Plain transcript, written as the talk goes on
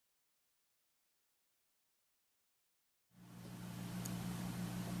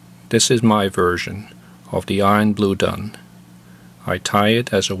This is my version of the iron blue dun. I tie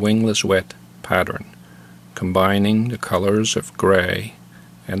it as a wingless wet pattern, combining the colors of grey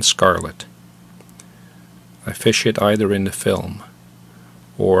and scarlet. I fish it either in the film,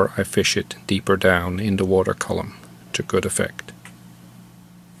 or I fish it deeper down in the water column to good effect.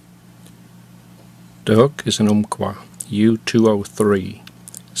 The hook is an Umpqua U203,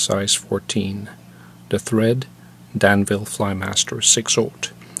 size 14. The thread, Danville Flymaster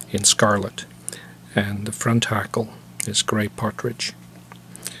 6/0 in scarlet, and the front hackle is grey Partridge,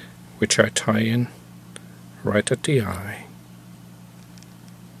 which I tie in right at the eye.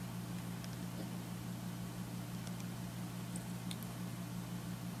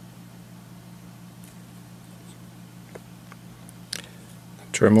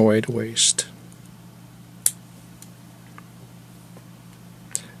 Trim away the waist.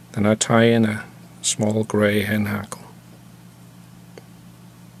 Then I tie in a small grey hen hackle.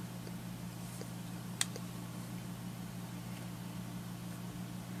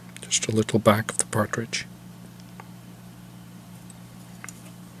 Just a little back of the partridge.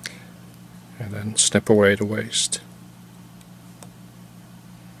 And then snip away the waist.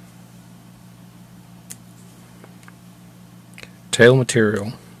 Tail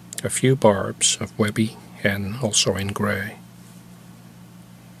material, a few barbs of webby hen, also in grey.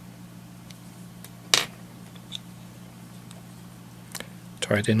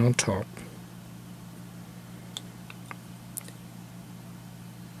 Tied in on top.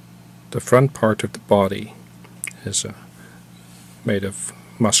 The front part of the body is made of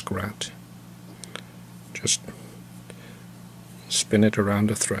muskrat. Just spin it around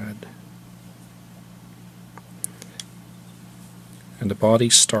the thread. And the body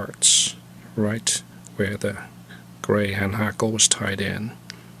starts right where the grey hen hackle was tied in,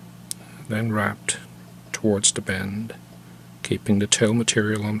 then wrapped towards the bend, keeping the tail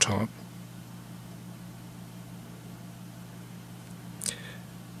material on top.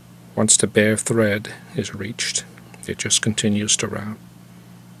 Once the bare thread is reached, it just continues to wrap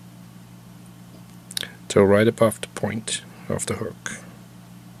till right above the point of the hook.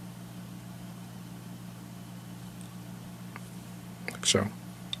 Like so.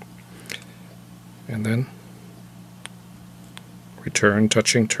 And then return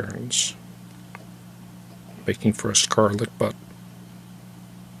touching turns, making for a scarlet butt.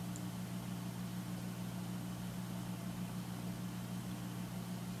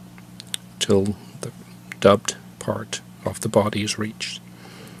 Till the dubbed part of the body is reached.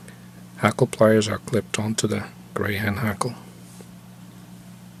 Hackle pliers are clipped onto the grey hen hackle.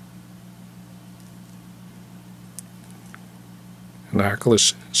 And the hackle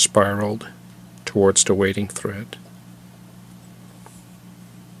is spiraled towards the waiting thread.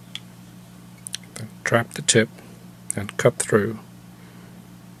 Then trap the tip and cut through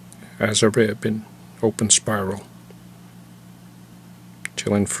as a rib in open spiral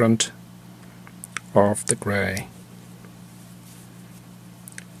till in front of the grey.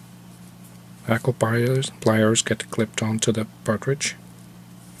 Hackle pliers get clipped onto the partridge,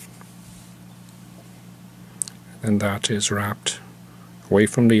 and that is wrapped away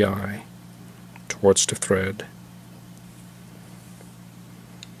from the eye towards the thread.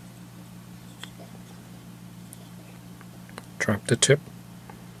 Trap the tip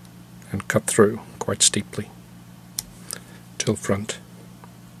and cut through quite steeply till front.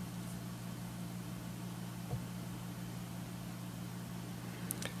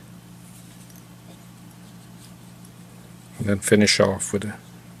 And then finish off with a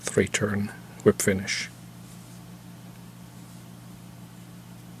 3-turn whip finish.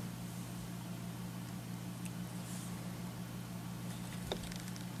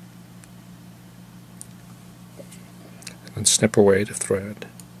 And snip away the thread.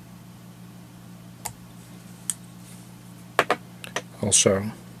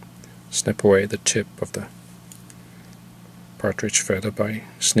 Also, snip away the tip of the partridge feather by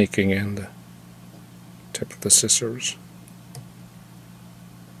sneaking in the tip of the scissors.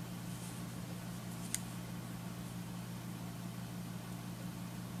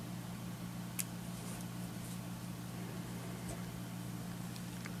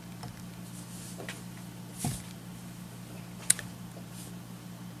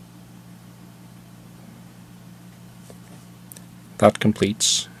 That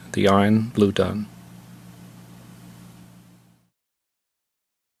completes the iron blue dun.